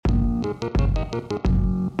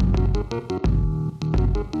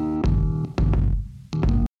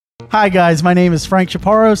Hi guys, my name is Frank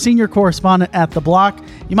Chaparro, senior correspondent at The Block.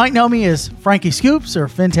 You might know me as Frankie Scoops or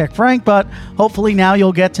FinTech Frank, but hopefully now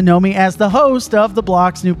you'll get to know me as the host of The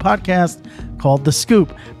Block's new podcast called The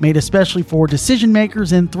Scoop, made especially for decision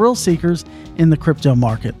makers and thrill seekers in the crypto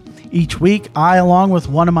market. Each week, I, along with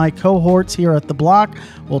one of my cohorts here at The Block,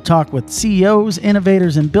 will talk with CEOs,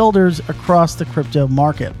 innovators, and builders across the crypto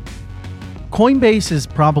market. Coinbase is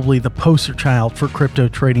probably the poster child for crypto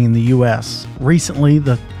trading in the US. Recently,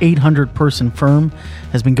 the 800-person firm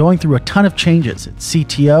has been going through a ton of changes. Its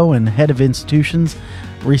CTO and head of institutions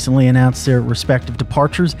recently announced their respective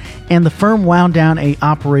departures, and the firm wound down an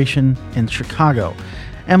operation in Chicago.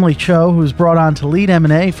 Emilie Choi, who was brought on to lead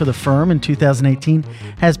M&A for the firm in 2018,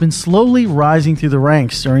 has been slowly rising through the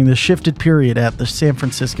ranks during the shifted period at the San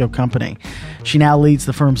Francisco company. She now leads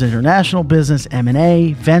the firm's international business,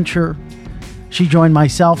 M&A, venture. She joined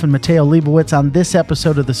myself and Matteo Leibowitz on this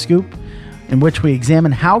episode of The Scoop, in which we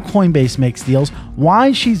examine how Coinbase makes deals,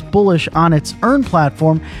 why she's bullish on its Earn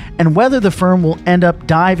platform, and whether the firm will end up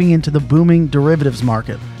diving into the booming derivatives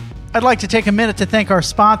market. I'd like to take a minute to thank our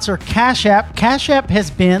sponsor, Cash App. Cash App has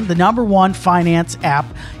been the #1 finance app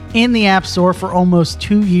in the App Store for almost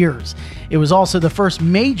 2 years. It was also the first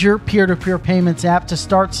major peer-to-peer payments app to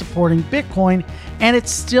start supporting Bitcoin, and it's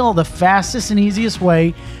still the fastest and easiest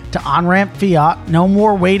way to on-ramp fiat. No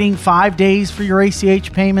more waiting 5 days for your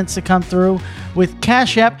ACH payments to come through. With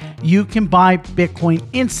Cash App, you can buy Bitcoin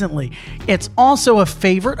instantly. It's also a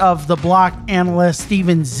favorite of the Block analyst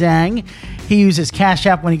Steven Zhang. He uses Cash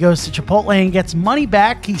App when he goes to Chipotle and gets money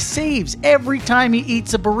back. He saves every time he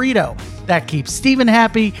eats a burrito. That keeps Steven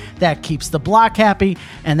happy, that keeps the Block happy,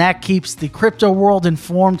 and that keeps the crypto world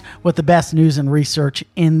informed with the best news and research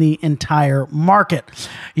in the entire market.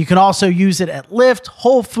 You can also use it at Lyft,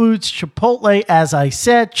 Whole Foods, Chipotle, as I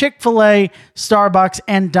said, Chick-fil-A, Starbucks,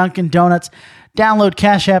 and Dunkin' Donuts. Download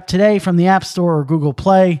Cash App today from the App Store or Google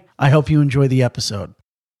Play. I hope you enjoy the episode.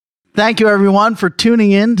 Thank you, everyone, for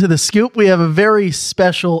tuning in to The Scoop. We have a very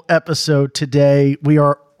special episode today. We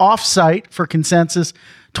are off-site for Consensus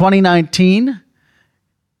 2019.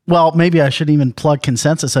 Well, maybe I should even plug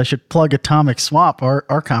Consensus. I should plug Atomic Swap,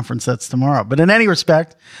 our conference that's tomorrow. But in any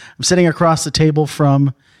respect, I'm sitting across the table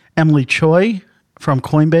from Emilie Choi from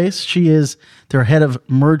Coinbase. She is their head of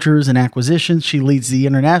mergers and acquisitions. She leads the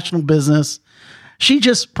international business. She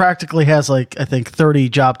just practically has, I think 30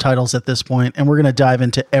 job titles at this point, and we're going to dive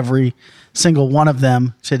into every single one of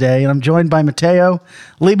them today. And I'm joined by Matteo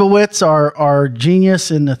Leibowitz, our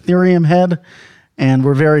genius and Ethereum head, and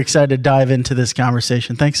we're very excited to dive into this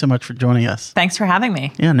conversation. Thanks so much for joining us. Thanks for having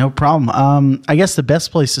me. Yeah, no problem. I guess the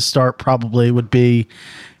best place to start probably would be,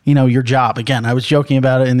 your job. Again, I was joking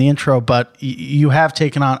about it in the intro, but you have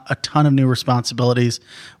taken on a ton of new responsibilities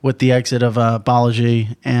with the exit of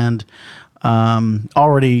Balaji and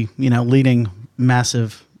already, leading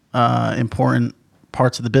massive, important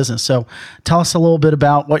parts of the business. So tell us a little bit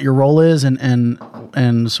about what your role is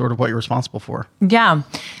and sort of what you're responsible for. Yeah.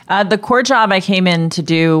 The core job I came in to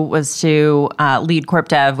do was to lead Corp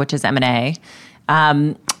Dev, which is M&A.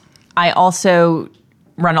 I also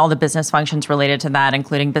run all the business functions related to that,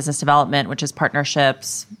 including business development, which is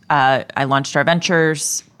partnerships. I launched our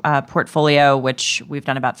ventures portfolio, which we've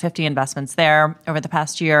done about 50 investments there over the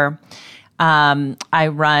past year. I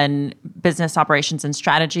run business operations and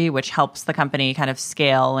strategy, which helps the company kind of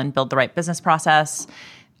scale and build the right business process.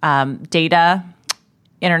 Data,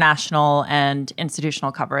 international, and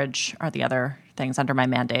institutional coverage are the other things under my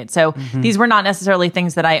mandate. So these were not necessarily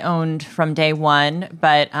things that I owned from day one,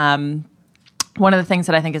 but one of the things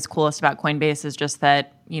that I think is coolest about Coinbase is just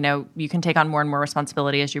that, you can take on more and more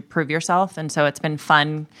responsibility as you prove yourself. And so it's been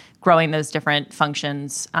fun growing those different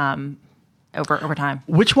functions over time.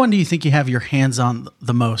 Which one do you think you have your hands on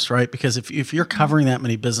the most, right? Because if you're covering that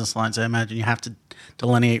many business lines, I imagine you have to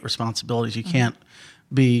delineate responsibilities. You can't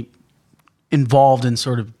be involved in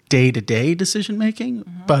sort of day-to-day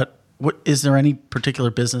decision-making, but is there any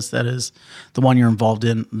particular business that is the one you're involved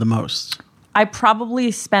in the most? I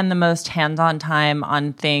probably spend the most hands-on time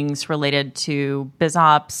on things related to biz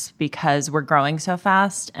ops because we're growing so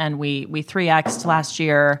fast, and we 3x'd last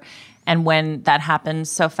year. And when that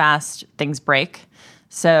happens so fast, things break.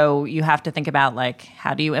 So you have to think about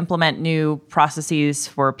how do you implement new processes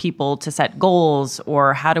for people to set goals,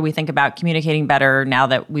 or how do we think about communicating better now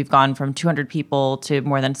that we've gone from 200 people to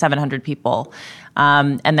more than 700 people?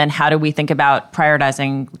 And then how do we think about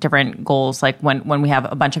prioritizing different goals? Like when we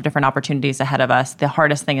have a bunch of different opportunities ahead of us, the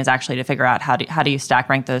hardest thing is actually to figure out how do you stack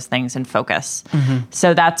rank those things and focus.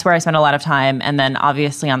 So that's where I spend a lot of time. And then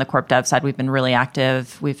obviously on the corp dev side, we've been really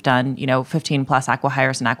active. We've done 15 plus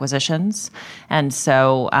acqui-hires and acquisitions. And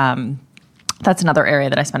so that's another area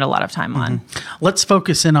that I spend a lot of time on. Let's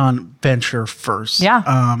focus in on venture first.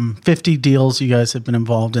 Yeah. 50 deals you guys have been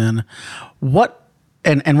involved in.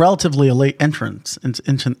 And relatively a late entrance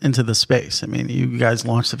into the space. I mean, you guys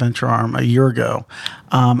launched the venture arm a year ago.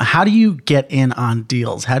 How do you get in on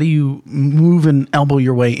deals? How do you move and elbow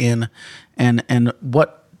your way in? And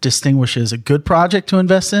what distinguishes a good project to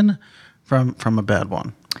invest in from a bad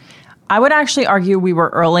one? I would actually argue we were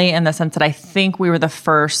early in the sense that I think we were the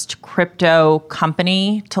first crypto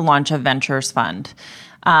company to launch a ventures fund.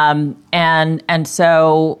 And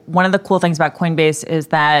so one of the cool things about Coinbase is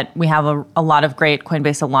that we have a lot of great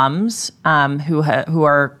Coinbase alums who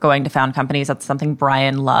are going to found companies. That's something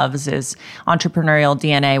Brian loves, is entrepreneurial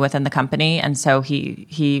DNA within the company. And so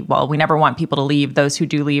we never want people to leave. Those who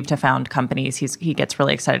do leave to found companies, he gets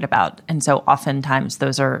really excited about. And so oftentimes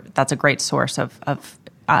that's a great source of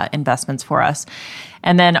investments for us.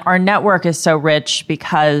 And then our network is so rich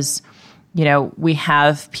because we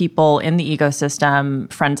have people in the ecosystem,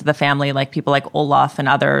 friends of the family, like people like Olaf and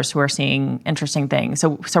others who are seeing interesting things.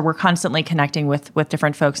 So we're constantly connecting with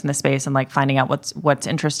different folks in the space and like finding out what's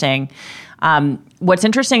interesting. What's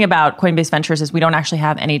interesting about Coinbase Ventures is we don't actually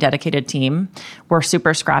have any dedicated team. We're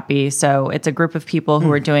super scrappy. So it's a group of people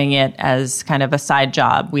who are doing it as kind of a side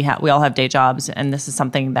job. We all have day jobs, and this is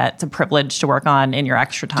something that's a privilege to work on in your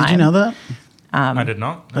extra time. Did you know that? I did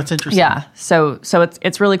not. That's interesting. Yeah. So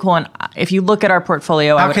it's really cool. And if you look at our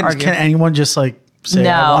portfolio, I would argue. Can anyone just say, No.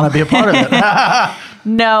 I want to be a part of it?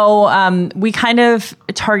 No, we kind of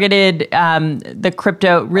targeted the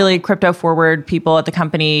crypto forward people at the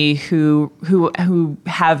company who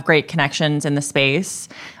have great connections in the space,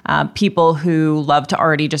 people who love to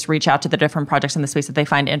already just reach out to the different projects in the space that they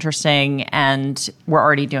find interesting, and we're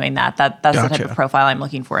already doing that. That's the type of profile I'm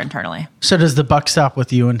looking for internally. So does the buck stop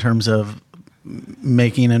with you in terms of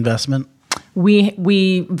making an investment?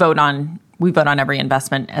 We vote on every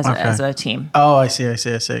investment as a team. Oh, I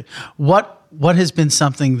see. What has been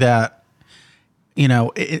something that,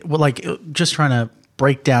 just trying to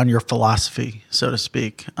break down your philosophy, so to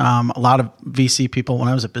speak. A lot of VC people, when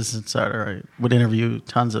I was a Business Insider, I would interview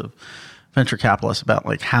tons of venture capitalists about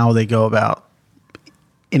like how they go about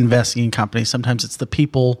investing in companies. Sometimes it's the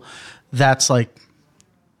people that's like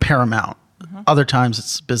paramount. Other times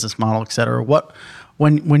it's business model, et cetera.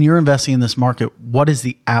 When you're investing in this market, what is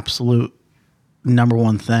the absolute number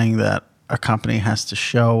one thing that a company has to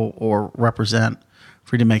show or represent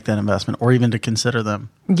for you to make that investment or even to consider them?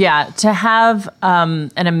 Yeah, to have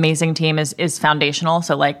an amazing team is foundational.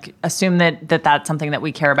 So like assume that's something that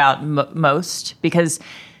we care about most, because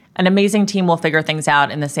an amazing team will figure things out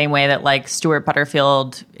in the same way that like Stuart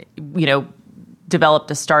Butterfield,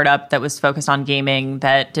 developed a startup that was focused on gaming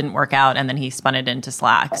that didn't work out, and then he spun it into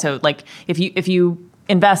Slack. So like if you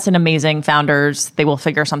invest in amazing founders, they will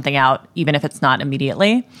figure something out, even if it's not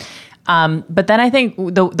immediately. But then I think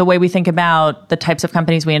the way we think about the types of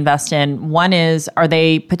companies we invest in, one is, are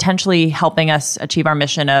they potentially helping us achieve our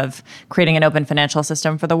mission of creating an open financial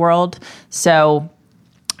system for the world? So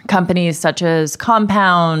companies such as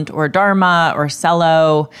Compound or Dharma or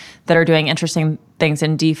Cello that are doing interesting things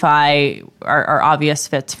in DeFi are obvious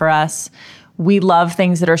fits for us. We love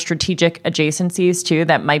things that are strategic adjacencies too,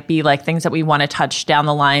 that might be like things that we want to touch down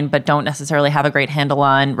the line, but don't necessarily have a great handle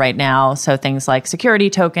on right now. So things like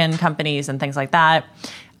security token companies and things like that.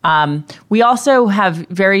 We also have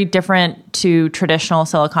very different to traditional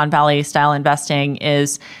Silicon Valley style investing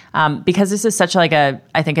is because this is such like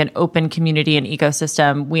I think an open community and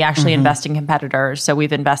ecosystem, we actually invest in competitors. So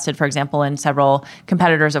we've invested, for example, in several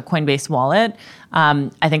competitors of Coinbase Wallet.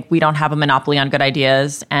 I think we don't have a monopoly on good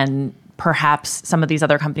ideas, and perhaps some of these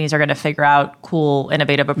other companies are going to figure out cool,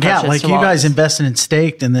 innovative approaches. Yeah, like you guys invested in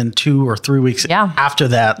Staked, and then 2 or 3 weeks after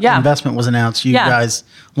that the investment was announced, you guys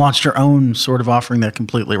launched your own sort of offering that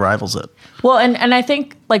completely rivals it. Well, and I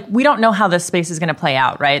think like we don't know how this space is going to play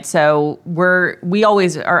out, right? So we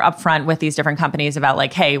always are upfront with these different companies about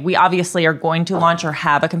like, hey, we obviously are going to launch or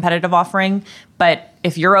have a competitive offering, but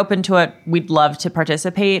if you're open to it, we'd love to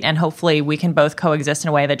participate, and hopefully we can both coexist in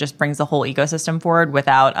a way that just brings the whole ecosystem forward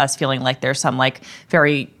without us feeling like there's some like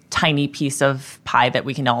very tiny piece of pie that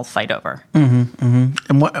we can all fight over. And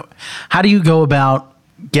how do you go about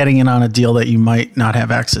getting in on a deal that you might not have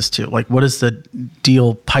access to? Like, what does the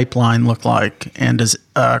deal pipeline look like? And does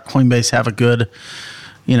Coinbase have a good,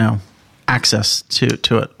 access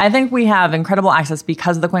to it? I think we have incredible access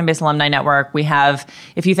because of the Coinbase Alumni Network. We have,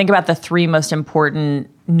 if you think about the three most important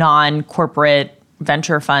non-corporate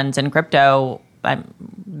venture funds in crypto,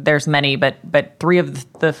 there's many, but three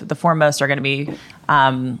of the foremost are going to be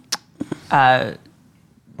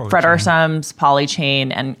Fred Ursum's,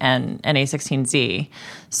 Polychain, and A16Z.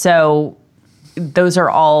 So those are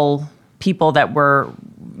all people that we're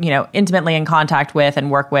intimately in contact with and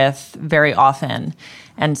work with very often.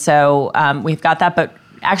 And so we've got that, but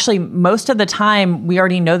actually most of the time we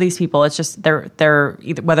already know these people. It's just they're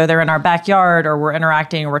either, whether they're in our backyard or we're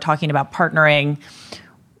interacting or we're talking about partnering.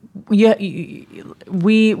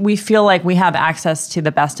 We feel like we have access to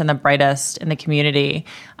the best and the brightest in the community.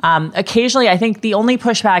 Occasionally, I think the only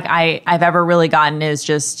pushback I've ever really gotten is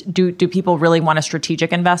just, do people really want a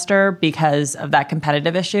strategic investor because of that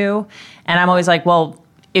competitive issue? And I'm always like, well,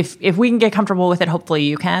 if we can get comfortable with it, hopefully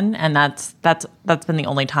you can. And that's been the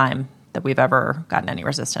only time that we've ever gotten any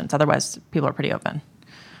resistance. Otherwise, people are pretty open.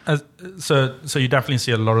 So you definitely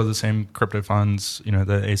see a lot of the same crypto funds, the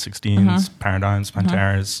A16s, Paradigms,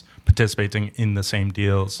 Panteras, participating in the same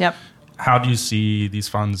deals. Yep. How do you see these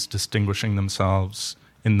funds distinguishing themselves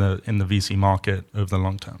in the VC market over the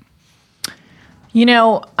long term?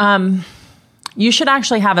 You should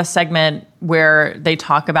actually have a segment where they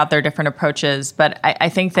talk about their different approaches, but I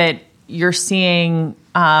think that you're seeing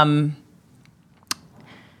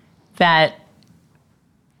that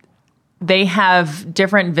they have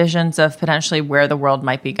different visions of potentially where the world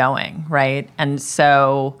might be going, right? And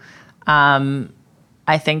so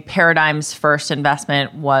I think Paradigm's first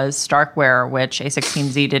investment was Starkware, which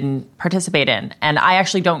A16Z didn't participate in. And I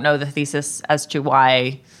actually don't know the thesis as to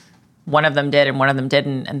why one of them did and one of them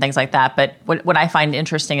didn't and things like that. But what I find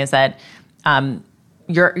interesting is that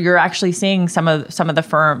you're actually seeing some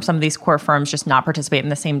of these core firms just not participate in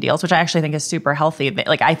the same deals, which I actually think is super healthy.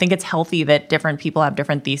 Like, I think it's healthy that different people have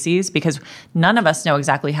different theses because none of us know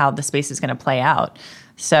exactly how the space is going to play out.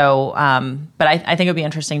 So, but I think it would be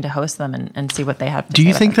interesting to host them and see what they have to say. Do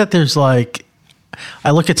you think that there's I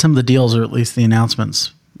look at some of the deals, or at least the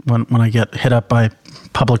announcements, when I get hit up by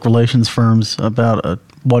public relations firms about a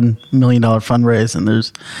 $1 million fundraise, and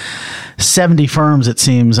there's 70 firms, it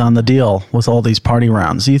seems, on the deal with all these party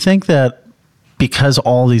rounds. Do you think that because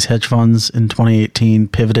all these hedge funds in 2018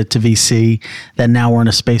 pivoted to VC, that now we're in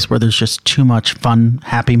a space where there's just too much fun,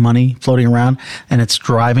 happy money floating around and it's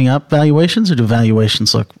driving up valuations, or do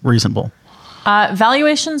valuations look reasonable?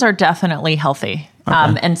 Valuations are definitely healthy.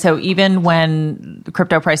 Okay. And so even when the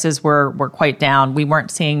crypto prices were quite down, we weren't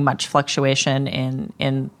seeing much fluctuation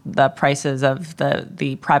in the prices of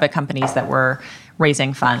the private companies that were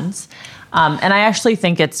raising funds. And I actually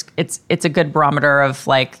think it's a good barometer of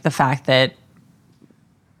the fact that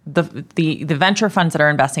the venture funds that are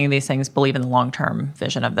investing in these things believe in the long-term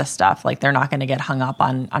vision of this stuff. They're not going to get hung up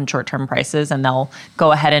on short-term prices, and they'll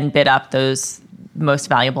go ahead and bid up those most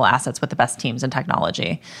valuable assets with the best teams and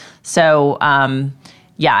technology. So, I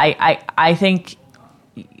think,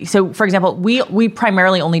 so for example, we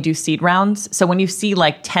primarily only do seed rounds. So when you see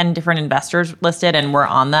 10 different investors listed and we're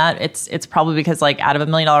on that, it's probably because out of $1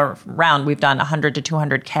 million round, we've done 100 to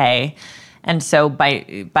 200K. And so by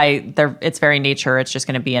its very nature, it's just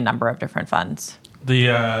going to be a number of different funds.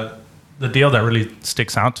 The deal that really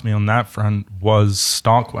sticks out to me on that front was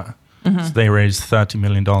Starkware. Mm-hmm. So they raised $30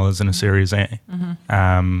 million in a Series A.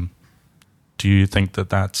 Mm-hmm. Do you think that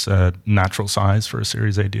that's a natural size for a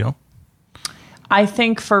Series A deal? I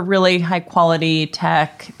think for really high quality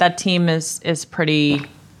tech, that team is pretty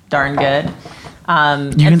darn good.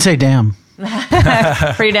 You can say damn.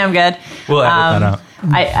 Pretty damn good. We'll edit that out.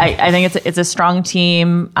 I think it's a strong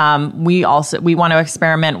team. We want to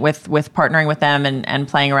experiment with partnering with them and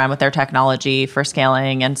playing around with their technology for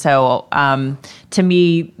scaling. And so to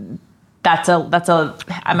me,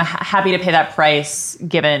 I'm happy to pay that price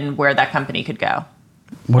given where that company could go.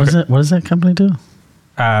 What does that company do?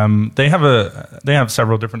 They have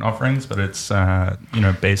several different offerings, but it's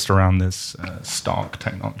based around this stock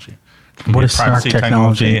technology. What is stock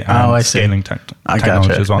technology? And I see. Scaling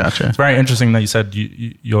technology as well. Gotcha. It's very interesting that you said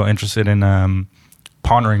you're interested in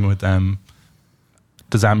partnering with them.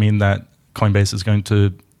 Does that mean that Coinbase is going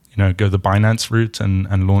to go the Binance route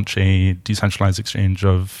and launch a decentralized exchange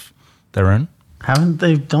of their own?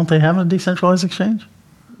 Don't they have a decentralized exchange?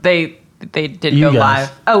 They did you go guys.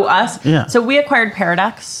 live. Oh, us? Yeah. So we acquired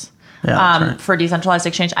Paradex. Yeah, right. For decentralized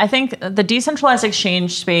exchange. I think the decentralized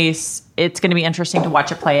exchange space, it's going to be interesting to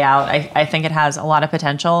watch it play out. I think it has a lot of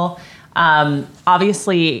potential.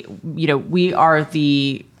 Obviously, we are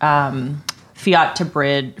the fiat to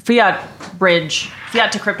crypto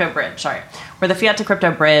bridge. Sorry, we're the fiat to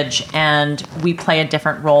crypto bridge, and we play a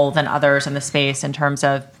different role than others in the space in terms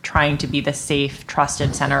of trying to be the safe,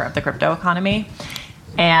 trusted center of the crypto economy.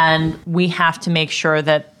 And we have to make sure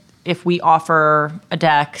that if we offer a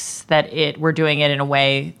DEX, that we're doing it in a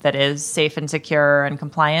way that is safe and secure and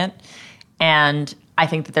compliant. And I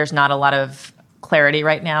think that there's not a lot of clarity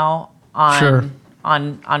right now on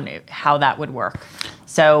how that would work.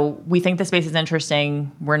 So we think the space is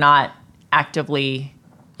interesting. We're not actively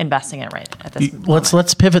investing in it right at this moment.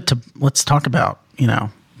 Let's pivot to, let's talk about,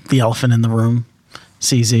 the elephant in the room,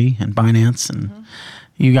 CZ and Binance. And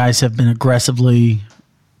you guys have been aggressively,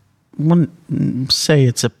 wouldn't say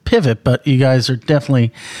it's a pivot, but you guys are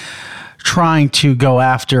definitely trying to go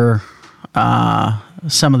after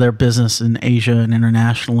some of their business in Asia and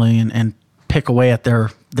internationally and pick away at their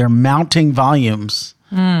mounting volumes.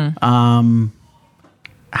 How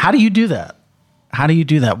do you do that?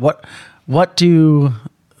 What do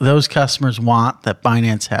those customers want that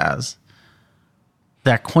Binance has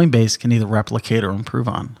that Coinbase can either replicate or improve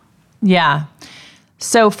on? Yeah.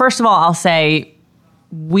 So first of all, I'll say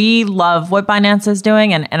we love what Binance is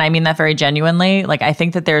doing, and I mean that very genuinely. Like, I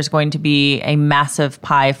think that there's going to be a massive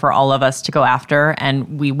pie for all of us to go after,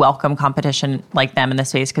 and we welcome competition like them in the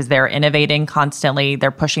space because they're innovating constantly.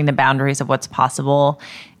 They're pushing the boundaries of what's possible,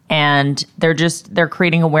 and they're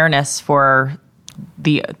creating awareness for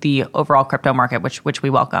the overall crypto market, which we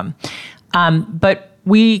welcome. But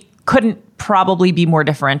we couldn't probably be more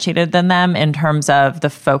differentiated than them in terms of the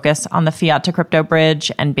focus on the fiat to crypto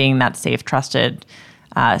bridge and being that safe, trusted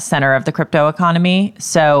center of the crypto economy.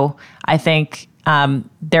 So I think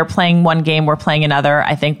they're playing one game, we're playing another.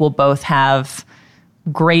 I think we'll both have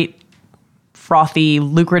great, frothy,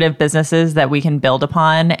 lucrative businesses that we can build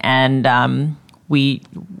upon, and we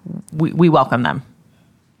welcome them.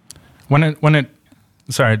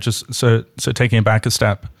 So taking it back a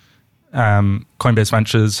step, Coinbase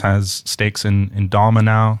Ventures has stakes in Dharma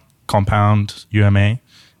now, Compound, UMA.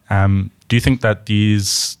 Do you think that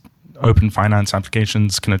these open finance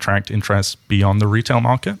applications can attract interest beyond the retail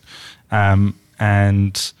market?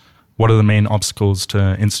 And what are the main obstacles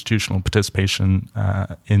to institutional participation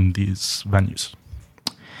in these venues?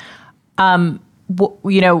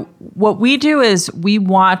 What we do is we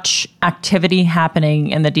watch activity happening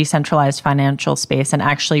in the decentralized financial space, and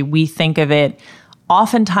actually we think of it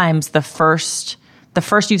oftentimes the first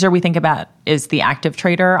user we think about is the active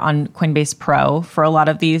trader on Coinbase Pro for a lot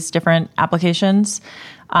of these different applications.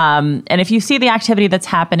 And if you see the activity that's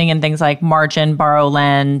happening in things like margin, borrow,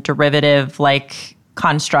 lend, derivative like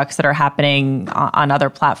constructs that are happening on other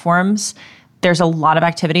platforms, there's a lot of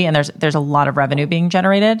activity and there's a lot of revenue being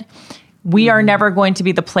generated. We are never going to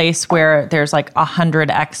be the place where there's like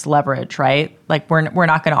 100x leverage, right? Like we're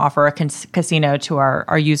not going to offer a casino to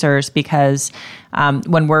our users because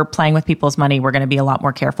when we're playing with people's money, we're going to be a lot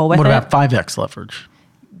more careful with it. What about 5x leverage?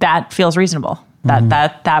 That feels reasonable.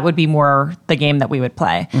 That would be more the game that we would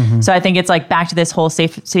play. So I think it's like back to this whole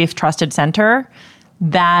safe, trusted center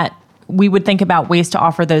that we would think about ways to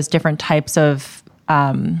offer those different types of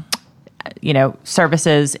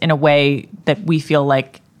services in a way that we feel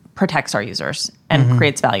like protects our users and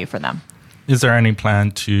creates value for them. Is there any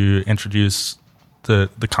plan to introduce the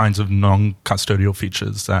kinds of non-custodial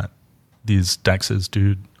features that these DEXs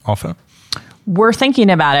do offer? We're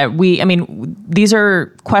thinking about it. These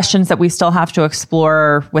are questions that we still have to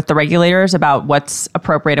explore with the regulators about what's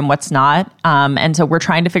appropriate and what's not. And so we're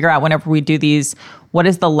trying to figure out whenever we do these, what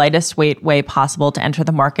is the lightest weight way possible to enter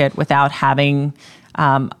the market without having,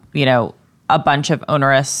 a bunch of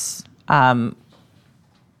onerous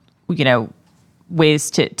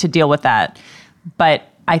ways to deal with that. But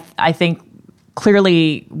I think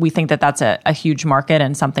clearly we think that that's a huge market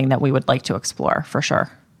and something that we would like to explore for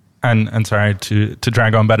sure. And sorry to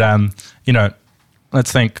drag on, but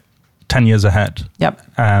let's think 10 years ahead. Yep.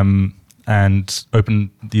 And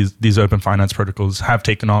these open finance protocols have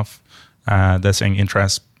taken off. They're seeing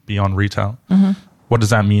interest beyond retail. What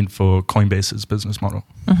does that mean for Coinbase's business model?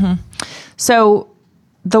 So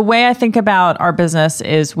the way I think about our business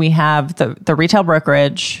is we have the retail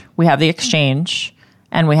brokerage, we have the exchange,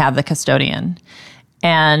 and we have the custodian.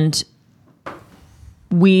 And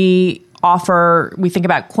we think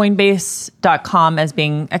about Coinbase.com as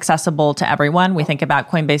being accessible to everyone. We think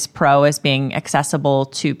about Coinbase Pro as being accessible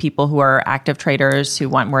to people who are active traders who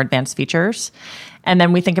want more advanced features. And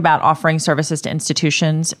then we think about offering services to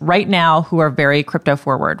institutions right now who are very crypto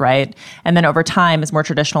forward, right? And then over time, as more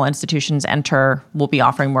traditional institutions enter, we'll be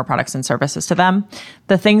offering more products and services to them.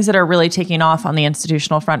 The things that are really taking off on the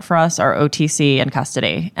institutional front for us are OTC and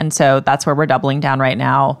custody. And so that's where we're doubling down right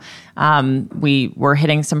now. We're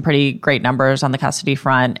hitting some pretty great numbers on the custody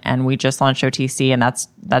front, and we just launched OTC, and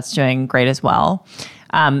that's doing great as well.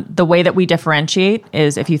 The way that we differentiate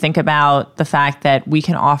is if you think about the fact that we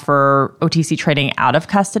can offer OTC trading out of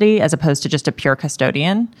custody as opposed to just a pure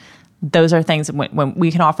custodian. Those are things when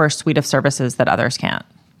we can offer a suite of services that others can't.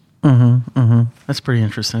 That's pretty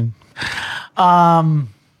interesting.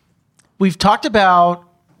 We've talked about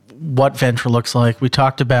what venture looks like. We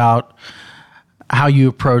talked about how you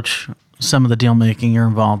approach some of the deal making you're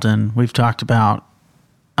involved in. We've talked about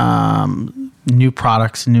new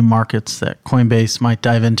products, new markets that Coinbase might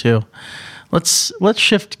dive into. Let's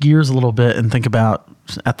shift gears a little bit and think about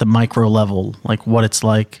at the micro level, like what it's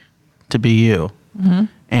like to be you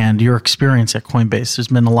and your experience at Coinbase. There's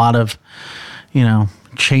been a lot of,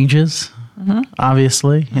 changes,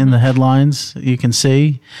 obviously, in the headlines. You can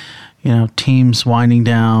see, teams winding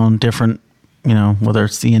down different, whether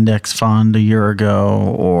it's the index fund a year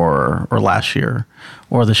ago or last year,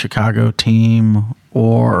 or the Chicago team,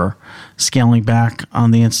 or scaling back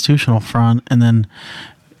on the institutional front, and then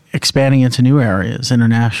expanding into new areas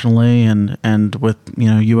internationally and with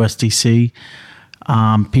USDC,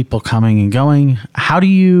 people coming and going. How do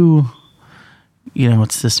you,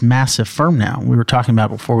 it's this massive firm now. We were talking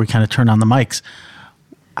about it before we kind of turned on the mics.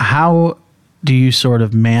 How do you sort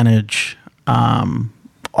of manage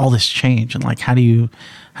all this change, and like how do you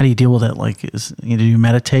deal with it? Like, do you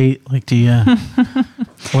meditate? Like, do you?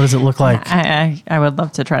 What does it look like? I would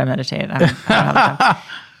love to try to meditate. I don't have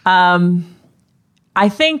time. I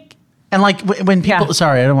think, and like when people,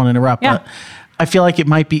 sorry, I don't want to interrupt, but I feel like it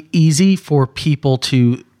might be easy for people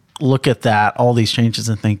to look at all these changes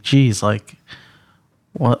and think, geez, like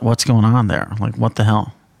what's going on there? Like, what the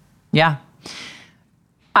hell? Yeah.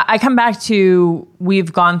 I come back to,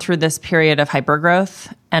 we've gone through this period of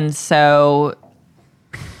hypergrowth. And so,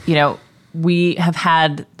 we have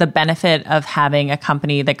had the benefit of having a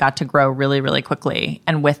company that got to grow really, really quickly.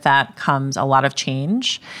 And with that comes a lot of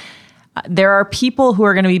change. There are people who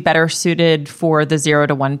are going to be better suited for the 0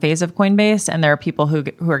 to 1 phase of Coinbase, and there are people who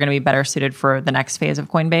are going to be better suited for the next phase of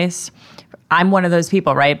Coinbase. I'm one of those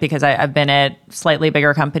people, right? Because I've been at slightly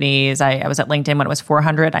bigger companies. I was at LinkedIn when it was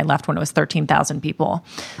 400. I left when it was 13,000 people.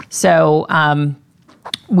 So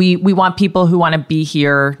we want people who want to be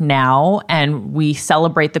here now, and we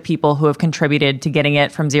celebrate the people who have contributed to getting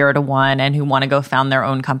it from 0 to 1 and who want to go found their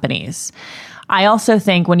own companies. I also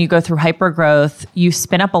think when you go through hypergrowth, you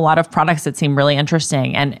spin up a lot of products that seem really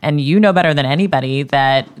interesting. And you know better than anybody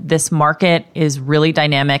that this market is really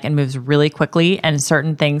dynamic and moves really quickly. And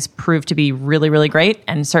certain things prove to be really, really great.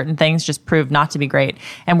 And certain things just prove not to be great.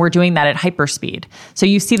 And we're doing that at hyperspeed. So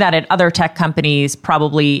you see that at other tech companies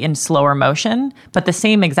probably in slower motion. But the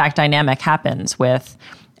same exact dynamic happens with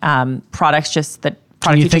products just that...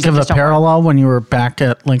 Can you think of a parallel when you were back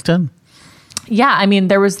at LinkedIn? Yeah, I mean,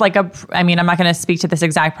 there was I'm not going to speak to this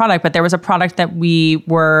exact product, but there was a product that we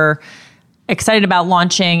were excited about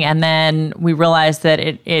launching, and then we realized that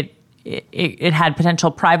it had potential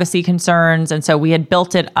privacy concerns, and so we had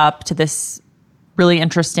built it up to this really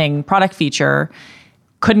interesting product feature,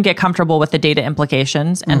 couldn't get comfortable with the data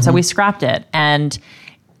implications, and so we scrapped it. And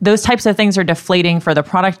those types of things are deflating for the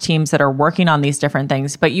product teams that are working on these different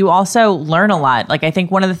things, but you also learn a lot. Like, I think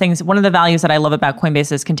one of the values that I love about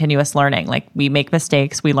Coinbase is continuous learning. Like, we make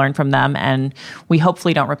mistakes, we learn from them, and we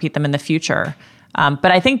hopefully don't repeat them in the future. But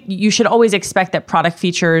I think you should always expect that product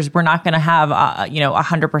features, we're not going to have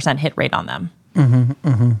 100% hit rate on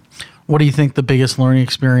them. What do you think the biggest learning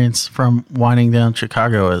experience from winding down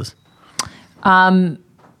Chicago is?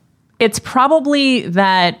 It's probably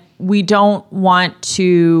that we don't want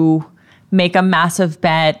to make a massive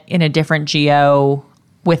bet in a different geo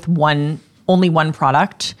with only one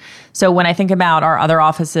product. So when I think about our other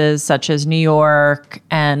offices, such as New York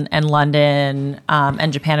and London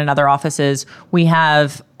and Japan and other offices, we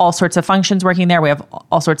have all sorts of functions working there. We have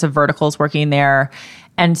all sorts of verticals working there.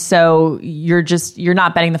 And so you're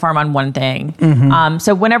not betting the farm on one thing.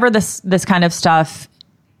 So whenever this kind of stuff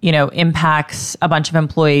impacts a bunch of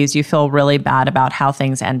employees, you feel really bad about how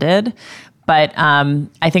things ended. But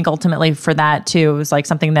I think ultimately for that too, it was like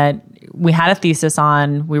something that we had a thesis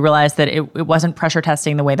on. We realized that it wasn't pressure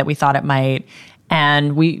testing the way that we thought it might.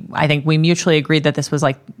 And I think we mutually agreed that this was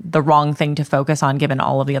like the wrong thing to focus on given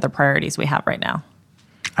all of the other priorities we have right now.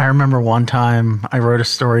 I remember one time I wrote a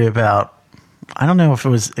story about, I don't know if it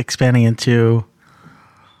was expanding into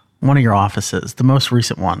one of your offices, the most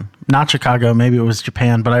recent one, not Chicago, maybe it was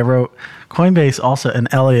Japan, but I wrote Coinbase also, and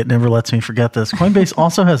Elliot never lets me forget this. Coinbase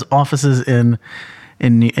also has offices in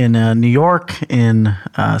New York, in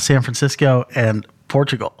San Francisco, and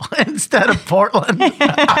Portugal instead of Portland.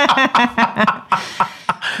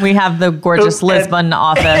 We have the gorgeous Lisbon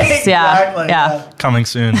office. Exactly, yeah. Coming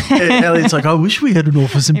soon. Elliot's like, I wish we had an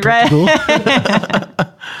office in Portugal.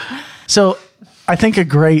 So I think a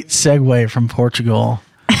great segue from Portugal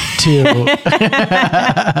to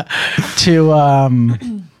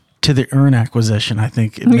the Earn acquisition. I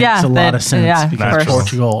think it makes a lot of sense because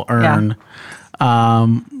Portugal Earn. Yeah.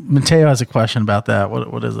 Matteo has a question about that.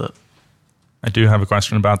 What is it? I do have a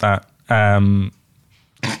question about that.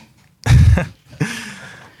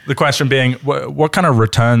 The question being, what kind of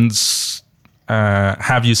returns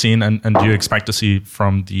have you seen and do you expect to see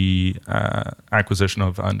from the acquisition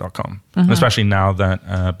of Earn.com, especially now that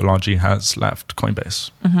Balaji has left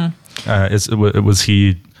Coinbase? Was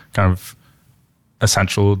he kind of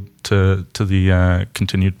essential to the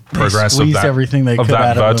continued progress of that, everything they of could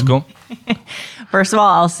that vertical? First of all,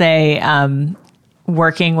 I'll say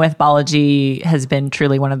working with Balaji has been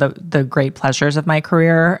truly one of the great pleasures of my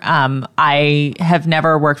career. I have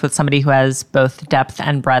never worked with somebody who has both depth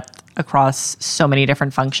and breadth across so many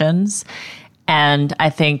different functions. And I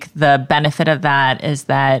think the benefit of that is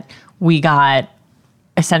that we got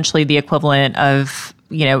essentially the equivalent of,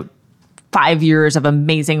 5 years of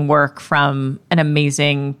amazing work from an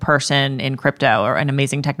amazing person in crypto or an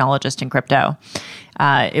amazing technologist in crypto.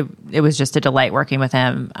 It was just a delight working with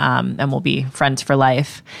him, and we'll be friends for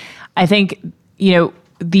life. I think,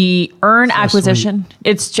 the Earn acquisition,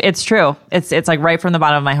 sweet. It's true. It's like right from the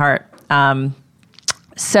bottom of my heart.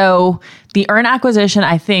 So the Earn acquisition,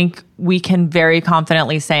 I think we can very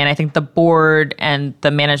confidently say, and I think the board and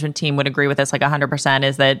the management team would agree with this like 100%,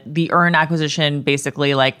 is that the Earn acquisition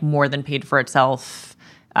basically like more than paid for itself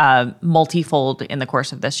multifold in the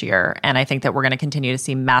course of this year. And I think that we're going to continue to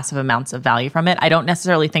see massive amounts of value from it. I don't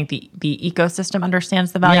necessarily think the ecosystem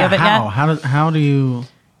understands the value of it yet. How do you...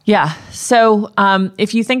 Yeah. So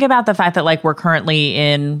if you think about the fact that like we're currently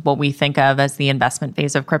in what we think of as the investment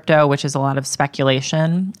phase of crypto, which is a lot of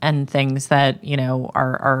speculation and things that,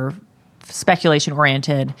 are speculation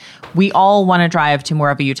oriented, we all want to drive to more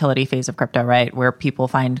of a utility phase of crypto, right? Where people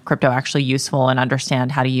find crypto actually useful and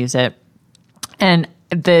understand how to use it. And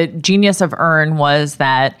the genius of Earn was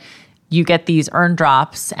that you get these Earn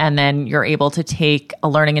drops and then you're able to take a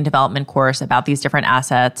learning and development course about these different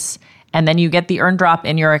assets. And then you get the Earn drop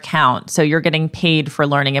in your account. So you're getting paid for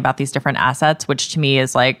learning about these different assets, which to me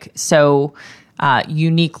is like so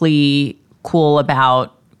uniquely cool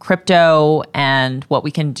about crypto and what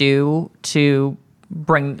we can do to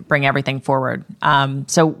bring everything forward.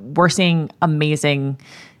 So we're seeing amazing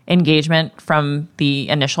engagement from the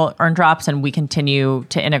initial Earn drops, and we continue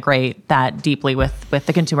to integrate that deeply with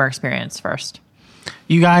the consumer experience first.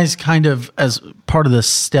 You guys kind of, as part of the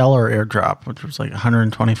Stellar airdrop, which was like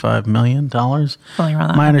 $125 million. Something around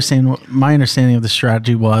that. My understanding of the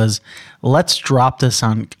strategy was, let's drop this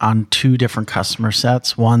on two different customer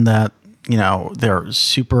sets. One that, they're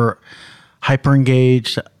super hyper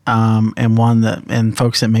engaged, and one and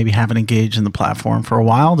folks that maybe haven't engaged in the platform for a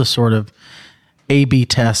while, to sort of A/B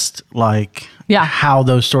test how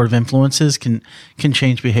those sort of influences can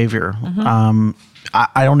change behavior.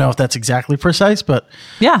 I don't know if that's exactly precise, but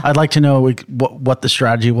I'd like to know what the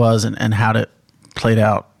strategy was and how it played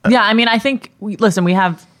out. Yeah, I mean, I think, we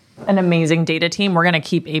have an amazing data team. We're going to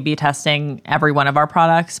keep A/B testing every one of our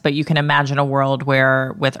products, but you can imagine a world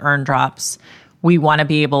where with Earn drops, we want to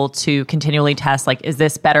be able to continually test, like, is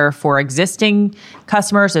this better for existing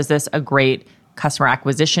customers? Is this a great customer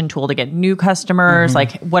acquisition tool to get new customers?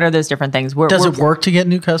 Like, what are those different things? Does it work to get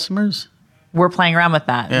new customers? We're playing around with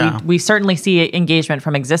that. Yeah. We certainly see engagement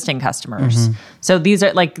from existing customers. So these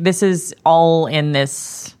are this is all in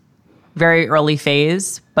this very early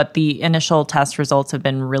phase, but the initial test results have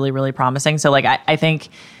been really, really promising. So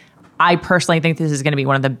I personally think this is going to be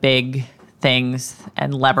one of the big things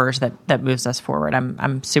and levers that moves us forward.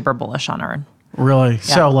 I'm super bullish on Earn. Really? Yeah.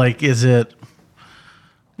 So is it,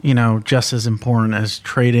 just as important as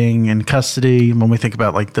trading and custody when we think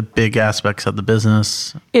about the big aspects of the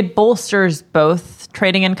business? It bolsters both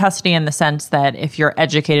trading and custody in the sense that if you're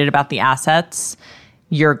educated about the assets,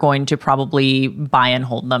 you're going to probably buy and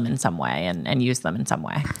hold them in some way and use them in some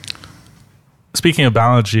way. Speaking of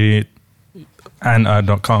Balaji and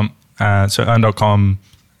Earn.com, so Earn.com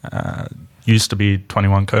used to be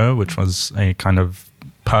 21Co, which was a kind of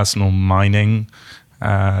personal mining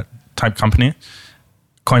type company.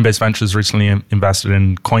 Coinbase Ventures recently invested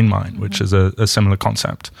in CoinMine, which is a similar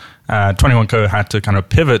concept. 21Co had to kind of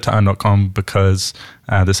pivot to Earn.com because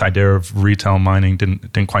this idea of retail mining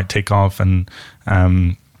didn't quite take off, and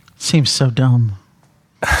seems so dumb.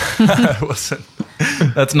 Listen,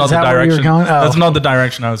 that's not the direction. That's not the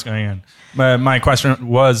direction I was going in. My question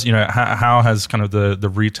was, how has kind of the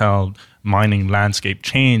retail mining landscape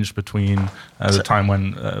changed between the time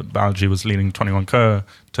when Balaji was leading 21Co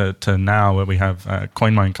to now, where we have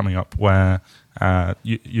CoinMine coming up, where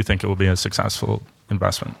you think it will be a successful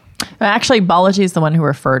investment? Actually, Balaji is the one who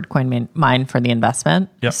referred CoinMine for the investment.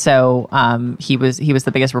 Yep. So he was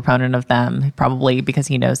the biggest proponent of them, probably because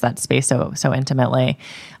he knows that space so intimately.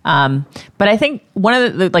 But I think one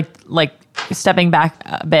of the like stepping back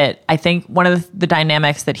a bit, I think one of the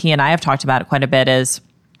dynamics that he and I have talked about quite a bit is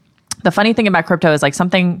the funny thing about crypto is like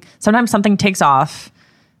sometimes something takes off,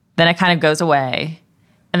 then it kind of goes away,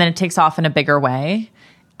 and then it takes off in a bigger way.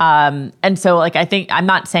 And so like, I think I'm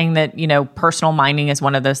not saying that, personal mining is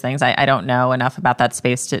one of those things. I don't know enough about that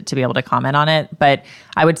space to be able to comment on it. But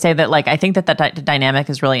I would say that like, I think that dynamic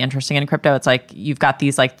is really interesting in crypto. It's like, you've got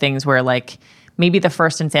these like things where like, maybe the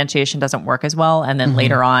first instantiation doesn't work as well. And then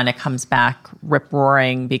later on it comes back rip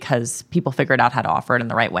roaring because people figured out how to offer it in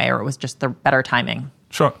the right way, or it was just the better timing.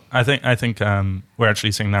 Sure. I think we're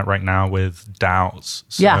actually seeing that right now with DAOs.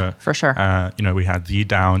 So, yeah, for sure. We had the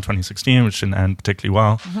DAO in 2016, which didn't end particularly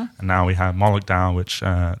well. And now we have Moloch DAO, which,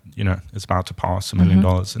 is about to pass $1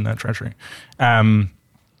 million in their treasury.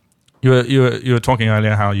 You were talking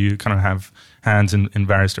earlier how you kind of have hands in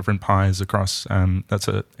various different pies across, that's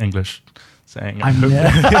an English saying. I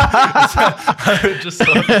just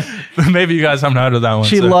thought, maybe you guys haven't heard of that one.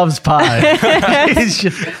 She loves pie. It's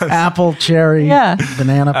just apple, cherry,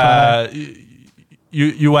 banana pie.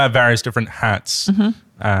 You wear various different hats.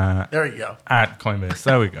 There you go. At Coinbase.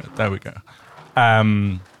 There we go.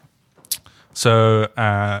 So,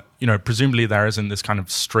 presumably there isn't this kind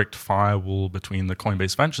of strict firewall between the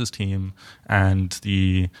Coinbase Ventures team and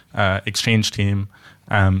the exchange team.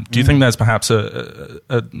 Do you think there's perhaps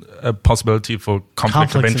a possibility for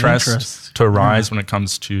conflict of interest to arise when it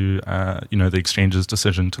comes to the exchange's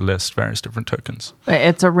decision to list various different tokens?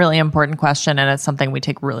 It's a really important question, and it's something we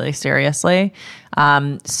take really seriously.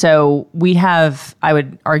 So we have, I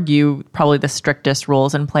would argue, probably the strictest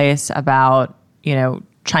rules in place about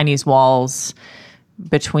Chinese walls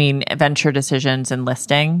between venture decisions and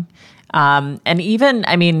listing. And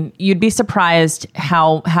even, you'd be surprised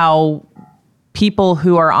how people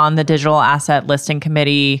who are on the digital asset listing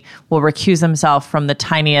committee will recuse themselves from the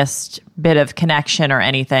tiniest bit of connection or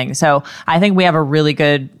anything. So I think we have a really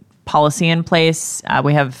good policy in place.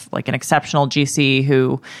 We have like an exceptional GC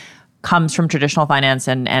who comes from traditional finance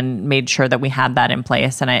and made sure that we had that in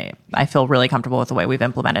place. And I feel really comfortable with the way we've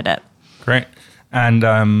implemented it. Great. And,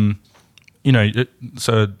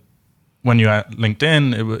 so when you were at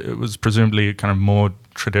LinkedIn, it was presumably kind of more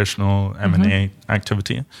traditional M&A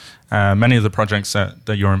activity. Many of the projects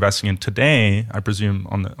that you're investing in today, I presume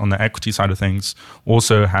on the equity side of things,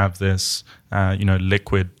 also have this,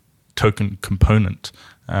 liquid token component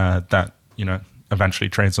that, eventually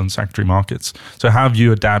trades on secondary markets. So how have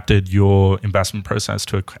you adapted your investment process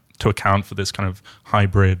to account for this kind of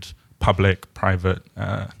hybrid public-private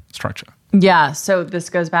structure? Yeah, so this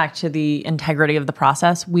goes back to the integrity of the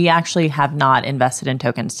process. We actually have not invested in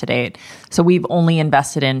tokens to date. So we've only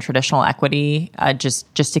invested in traditional equity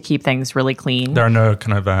just to keep things really clean. There are no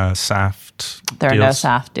kind of SAFT deals? There are no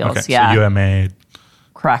SAFT deals, okay, yeah. So UMA,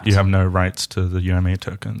 correct. You have no rights to the UMA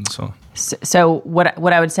tokens? Or? So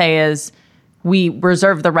what I would say is we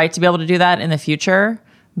reserve the right to be able to do that in the future,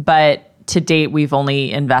 but to date, we've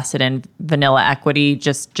only invested in vanilla equity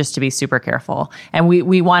just to be super careful. And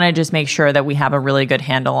we want to just make sure that we have a really good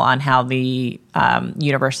handle on how the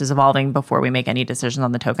universe is evolving before we make any decisions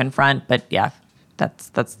on the token front. But yeah,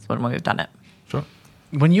 that's when we've done it. Sure.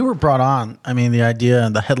 When you were brought on, the idea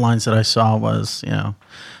and the headlines that I saw was,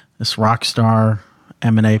 this rock star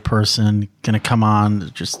M&A person going to come on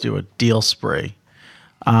to just do a deal spree.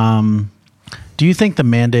 Do you think the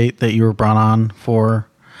mandate that you were brought on for,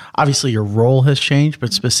 obviously your role has changed,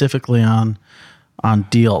 but specifically on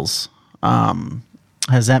deals,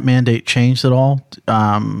 has that mandate changed at all?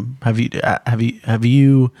 Have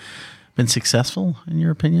you been successful in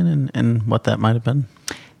your opinion, and what that might have been?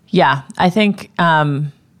 Yeah, I think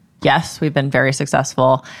yes, we've been very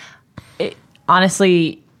successful.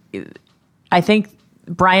 Honestly, I think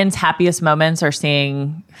Brian's happiest moments are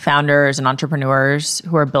seeing founders and entrepreneurs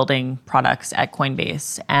who are building products at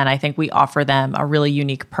Coinbase. And I think we offer them a really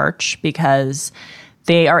unique perch because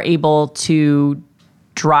they are able to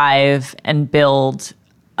drive and build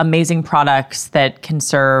amazing products that can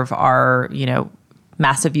serve our,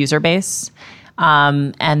 massive user base.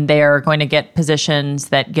 And they're going to get positions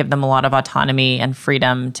that give them a lot of autonomy and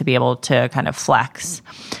freedom to be able to kind of flex.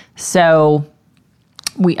 So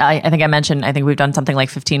I think I mentioned, I think we've done something like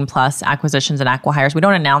 15 plus acquisitions and acqui-hires. We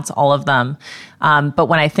don't announce all of them. But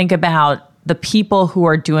when I think about the people who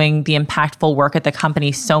are doing the impactful work at the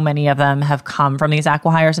company, so many of them have come from these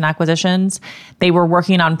acqui-hires and acquisitions. They were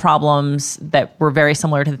working on problems that were very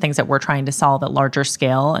similar to the things that we're trying to solve at larger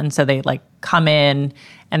scale. And so they come in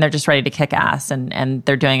and they're just ready to kick ass, and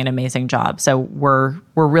they're doing an amazing job. So we're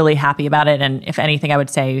really happy about it. And if anything, I would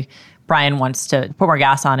say Brian wants to put more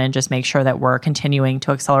gas on and just make sure that we're continuing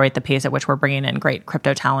to accelerate the pace at which we're bringing in great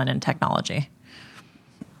crypto talent and technology.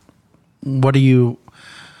 What do you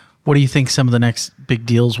think some of the next big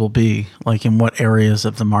deals will be, like in what areas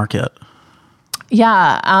of the market?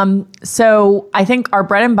 Yeah. So I think our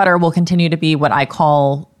bread and butter will continue to be what I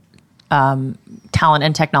call talent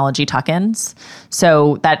and technology tuck-ins.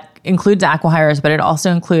 So that includes acqui-hires, but it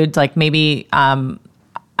also includes maybe, I'm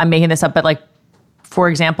making this up, but for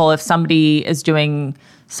example, if somebody is doing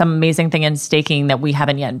some amazing thing in staking that we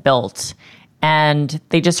haven't yet built, and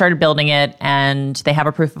they just started building it and they have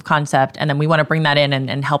a proof of concept, and then we want to bring that in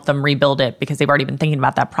and help them rebuild it because they've already been thinking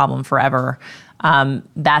about that problem forever.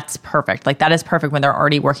 That's perfect. That is perfect when they're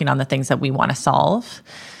already working on the things that we want to solve.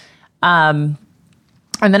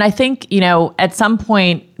 And then I think, at some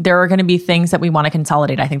point there are going to be things that we want to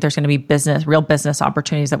consolidate. I think there's going to be real business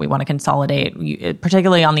opportunities that we want to consolidate.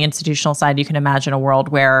 Particularly on the institutional side, you can imagine a world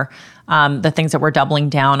where the things that we're doubling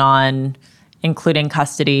down on, including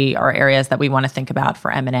custody, are areas that we want to think about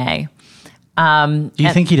for M&A. Do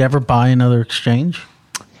you think you'd ever buy another exchange?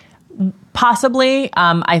 Possibly.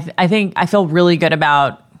 I think I feel really good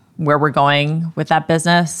about where we're going with that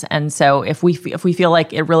business. And so if we feel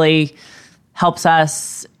like it really helps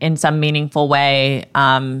us in some meaningful way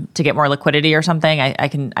to get more liquidity or something, I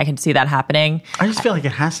can see that happening. I just feel like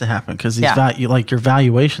it has to happen because your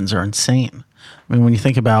valuations are insane. I mean, when you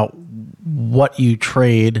think about what you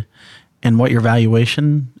trade and what your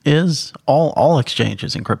valuation is, all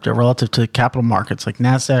exchanges in crypto relative to capital markets, like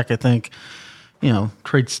NASDAQ, I think,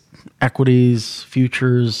 trades equities,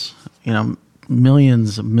 futures,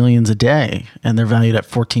 millions a day, and they're valued at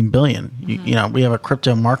 $14 billion. Mm-hmm. We have a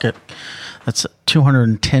crypto market that's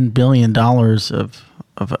 $210 billion of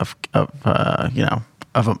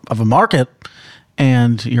a market,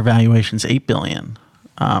 and your valuation's $8 billion.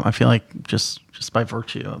 I feel like just by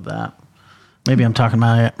virtue of that. Maybe I'm talking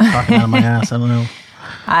out of my ass. I don't know.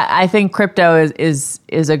 I think crypto is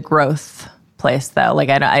a growth place, though.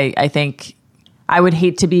 I think I would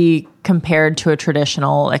hate to be compared to a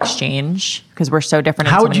traditional exchange because we're so different.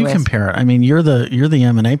 How would you compare it? I mean, you're the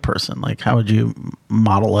M&A person. How would you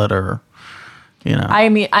model it, or? I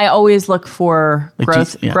mean, I always look for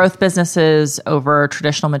growth businesses over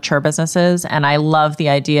traditional mature businesses. And I love the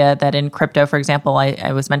idea that in crypto, for example,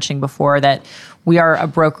 I was mentioning before that we are a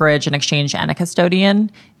brokerage, an exchange, and a custodian.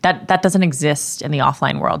 That doesn't exist in the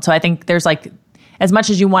offline world. So I think there's as much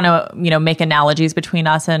as you want to, make analogies between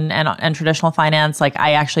us and traditional finance,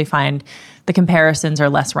 I actually find the comparisons are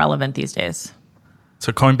less relevant these days.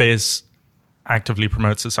 So Coinbase actively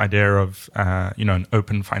promotes this idea of, an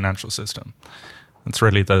open financial system. It's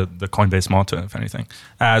really the Coinbase motto, if anything.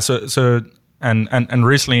 And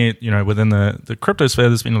recently, within the crypto sphere,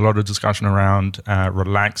 there's been a lot of discussion around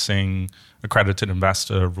relaxing accredited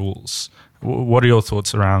investor rules. What are your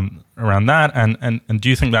thoughts around that? And do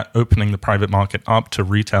you think that opening the private market up to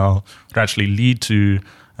retail would actually lead to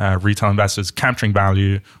retail investors capturing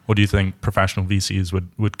value, or do you think professional VCs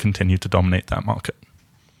would continue to dominate that market?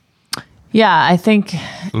 Yeah, I think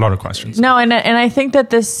a lot of questions. No, and I think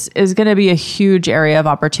that this is going to be a huge area of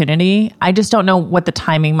opportunity. I just don't know what the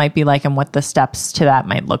timing might be like and what the steps to that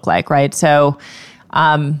might look like, right? So,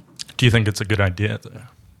 do you think it's a good idea, though?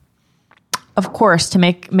 Of course, to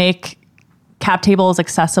make cap tables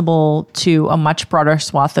accessible to a much broader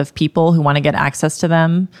swath of people who want to get access to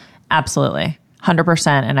them, absolutely, 100%.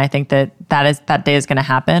 And I think that day is going to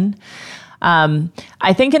happen.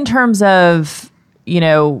 I think in terms of,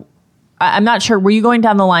 I'm not sure. Were you going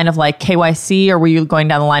down the line of KYC, or were you going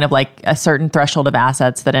down the line of a certain threshold of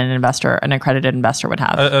assets that an accredited investor would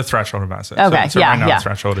have? A threshold of assets. Okay. So right now the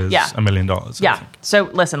threshold is $1 million. Yeah. So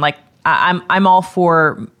listen, I'm all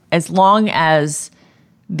for, as long as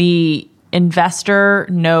the investor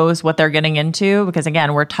knows what they're getting into, because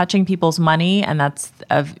again, we're touching people's money, and that's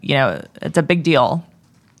it's a big deal.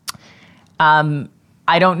 I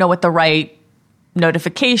don't know what the right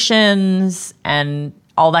notifications and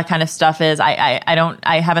all that kind of stuff is. I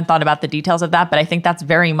haven't thought about the details of that, but I think that's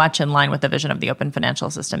very much in line with the vision of the open financial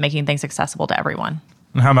system, making things accessible to everyone.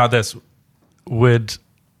 And how about this? Would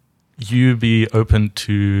you be open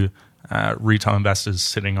to retail investors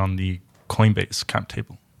sitting on the Coinbase cap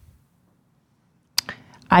table?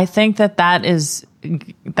 I think that's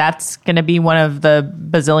going to be one of the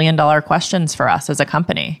bazillion-dollar questions for us as a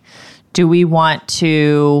company. Do we want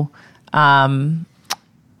to go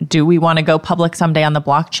public someday on the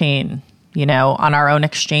blockchain, on our own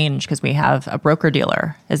exchange because we have a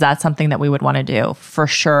broker-dealer? Is that something that we would want to do? For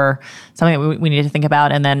sure, something that we need to think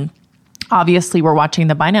about. And then obviously we're watching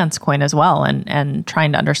the Binance coin as well and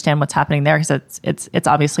trying to understand what's happening there because it's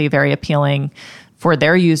obviously very appealing for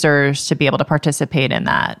their users to be able to participate in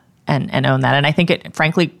that and own that. And I think it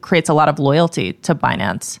frankly creates a lot of loyalty to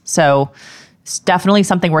Binance. So it's definitely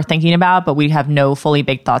something we're thinking about, but we have no fully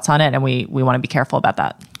baked thoughts on it, and we want to be careful about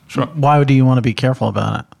that. Sure. Why do you want to be careful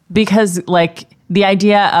about it? Because the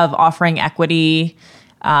idea of offering equity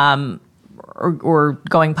or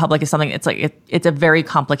going public is something, it's a very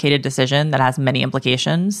complicated decision that has many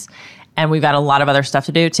implications. And we've got a lot of other stuff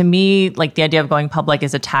to do. To me, the idea of going public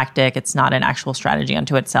is a tactic. It's not an actual strategy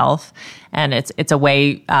unto itself. And it's a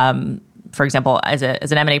way, for example, as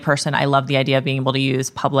an M&A person, I love the idea of being able to use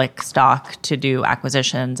public stock to do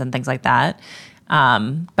acquisitions and things like that.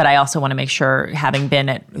 But I also want to make sure, having been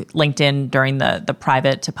at LinkedIn during the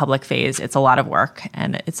private to public phase, it's a lot of work.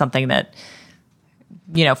 And it's something that,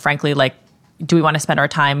 frankly, do we want to spend our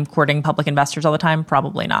time courting public investors all the time?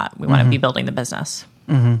 Probably not. We want to be building the business.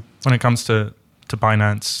 Mm-hmm. When it comes to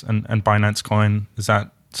Binance and Binance Coin, is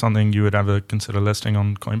that something you would ever consider listing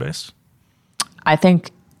on Coinbase? I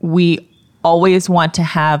think we always want to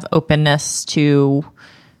have openness to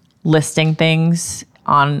listing things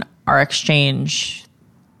on our exchange,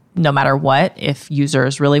 no matter what, if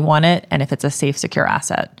users really want it and if it's a safe, secure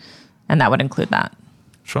asset. And that would include that.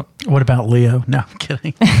 Sure. What about Leo? No, I'm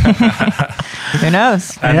kidding. Who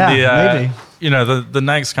knows? And maybe. The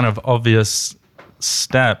next kind of obvious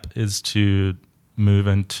step is to move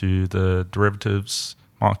into the derivatives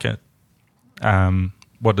market.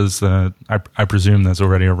 What is I presume there's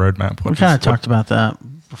already a roadmap. We kind of talked about that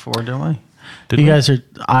before, didn't we? You guys are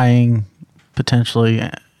eyeing potentially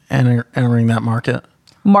entering that market.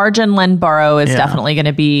 Margin lend borrow is definitely going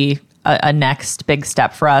to be a next big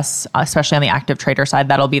step for us, especially on the active trader side.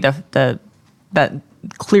 That'll be the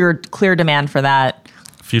clear demand for that.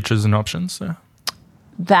 Futures and options there?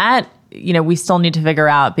 That, we still need to figure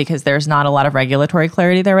out because there's not a lot of regulatory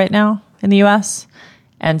clarity there right now in the US.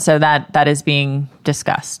 And so that is being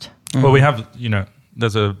discussed. Mm-hmm. Well, we have,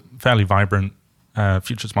 there's a fairly vibrant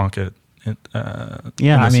futures market.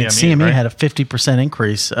 CME right? had a 50%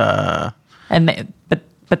 increase.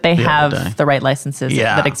 But they have the right licenses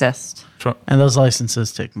that exist. Sure. And those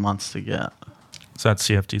licenses take months to get. So that's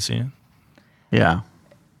CFTC? Yeah.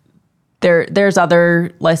 There's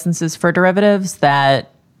other licenses for derivatives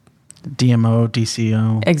that... DMO,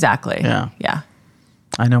 DCO. Exactly. Yeah.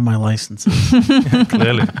 I know my licenses.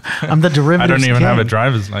 Clearly. I'm the derivatives I don't even king. have a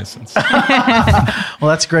driver's license. Well,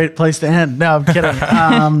 that's a great place to end. No, I'm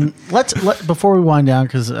kidding. Let's before we wind down,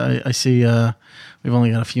 because I see we've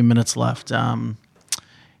only got a few minutes left. You've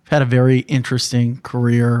had a very interesting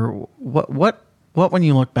career. What when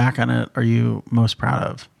you look back on it, are you most proud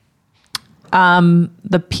of?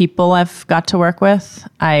 The people I've got to work with.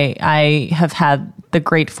 I have had the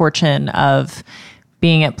great fortune of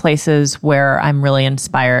being at places where I'm really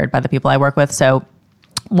inspired by the people I work with. So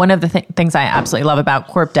one of the things I absolutely love about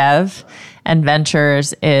Corp Dev and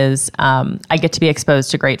Ventures is I get to be exposed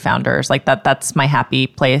to great founders. That's my happy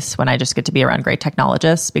place when I just get to be around great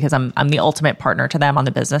technologists because I'm the ultimate partner to them on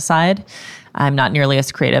the business side. I'm not nearly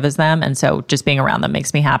as creative as them. And so just being around them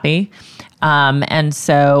makes me happy. And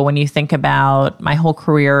so when you think about my whole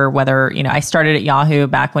career, whether, I started at Yahoo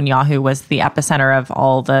back when Yahoo was the epicenter of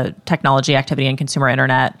all the technology activity and consumer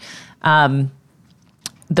internet,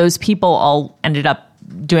 those people all ended up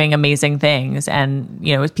doing amazing things. And,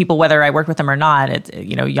 people, whether I worked with them or not, it's,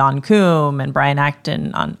 Jan Koum and Brian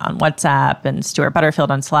Acton on WhatsApp and Stuart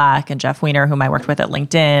Butterfield on Slack and Jeff Weiner, whom I worked with at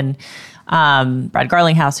LinkedIn. Brad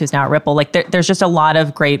Garlinghouse, who's now at Ripple. There's just a lot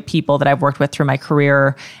of great people that I've worked with through my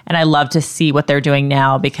career, and I love to see what they're doing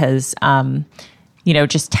now because,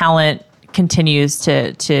 just talent continues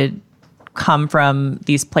to come from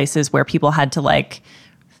these places where people had to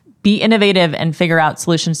be innovative and figure out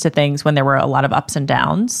solutions to things when there were a lot of ups and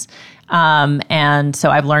downs. And so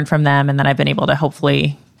I've learned from them, and then I've been able to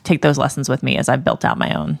hopefully take those lessons with me as I've built out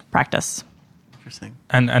my own practice. Interesting.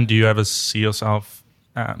 And do you ever see yourself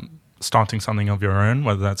starting something of your own,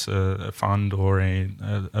 whether that's a fund or a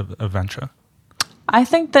venture? I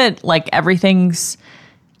think that like everything's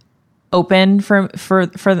open for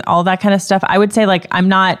all that kind of stuff. I would say like I'm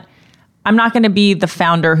not going to be the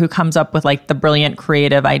founder who comes up with like the brilliant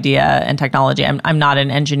creative idea and technology. I'm not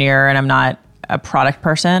an engineer and I'm not a product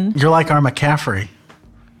person. You're like our McCaffrey,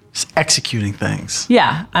 just executing things.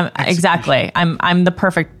 Yeah, exactly. I'm the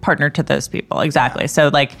perfect partner to those people. Exactly. So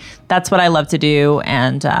like that's what I love to do,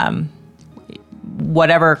 and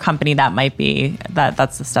whatever company that might be,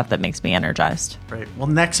 that's the stuff that makes me energized. Great. Well,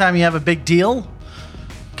 next time you have a big deal,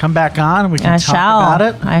 come back on and we can talk about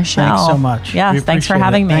it. I shall. Thanks so much. Yes, thanks for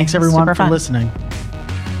having me. Thanks everyone Super for fun. listening.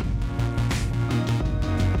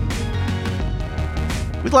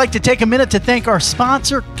 We'd like to take a minute to thank our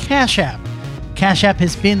sponsor, Cash App. Cash App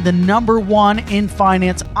has been the #1 in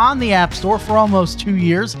finance on the App Store for almost 2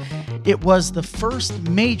 years. It was the first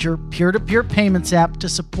major peer-to-peer payments app to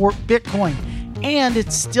support Bitcoin, and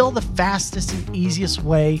it's still the fastest and easiest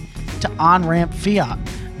way to on-ramp fiat.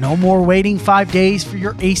 No more waiting 5 days for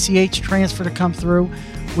your ACH transfer to come through.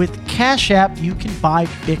 With Cash App, you can buy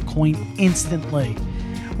Bitcoin instantly.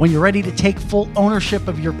 When you're ready to take full ownership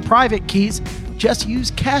of your private keys, just use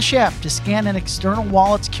Cash App to scan an external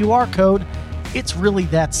wallet's QR code. It's really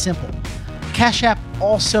that simple. Cash App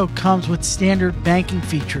also comes with standard banking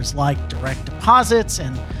features like direct deposits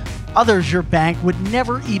and others your bank would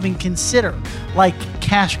never even consider, like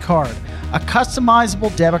Cash Card, a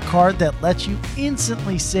customizable debit card that lets you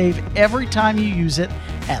instantly save every time you use it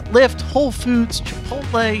at Lyft, Whole Foods,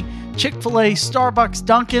 Chipotle, Chick-fil-A, Starbucks,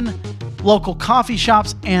 Dunkin', local coffee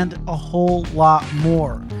shops, and a whole lot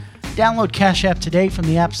more. Download Cash App today from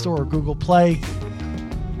the App Store or Google Play.